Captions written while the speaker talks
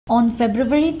On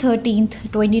February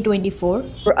 13th, 2024,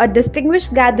 a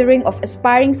distinguished gathering of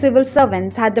aspiring civil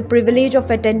servants had the privilege of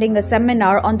attending a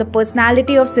seminar on the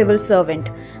personality of civil servant.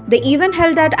 The event,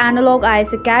 held at ANALOG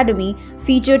IAS Academy,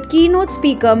 featured keynote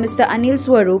speaker Mr. Anil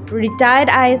Swarup, retired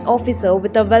IAS officer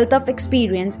with a wealth of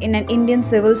experience in an Indian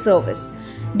civil service.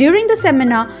 During the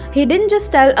seminar, he didn't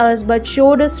just tell us but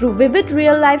showed us through vivid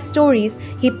real-life stories.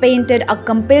 He painted a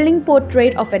compelling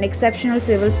portrait of an exceptional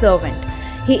civil servant.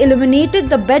 He illuminated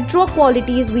the bedrock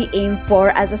qualities we aim for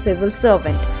as a civil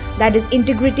servant, that is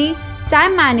integrity,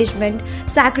 time management,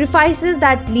 sacrifices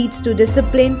that leads to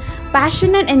discipline,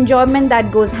 passion and enjoyment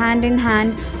that goes hand in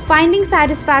hand, finding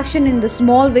satisfaction in the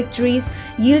small victories,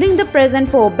 yielding the present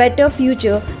for a better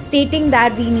future, stating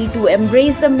that we need to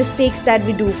embrace the mistakes that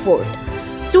we do forth.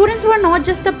 Students were not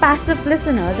just the passive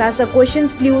listeners, as the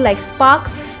questions flew like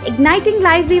sparks, igniting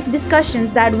lively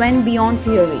discussions that went beyond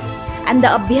theory. And the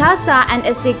Abhyasa and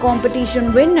essay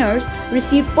competition winners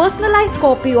received personalized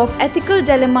copy of Ethical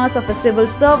Dilemmas of a Civil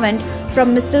Servant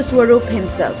from Mr. Swarup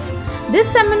himself.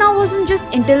 This seminar wasn't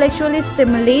just intellectually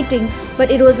stimulating, but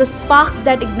it was a spark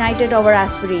that ignited our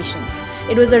aspirations.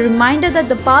 It was a reminder that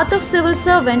the path of civil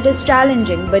servant is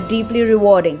challenging but deeply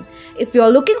rewarding. If you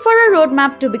are looking for a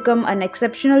roadmap to become an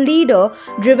exceptional leader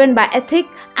driven by ethic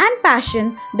and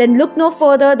passion, then look no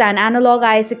further than ANALOG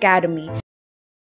IAS Academy.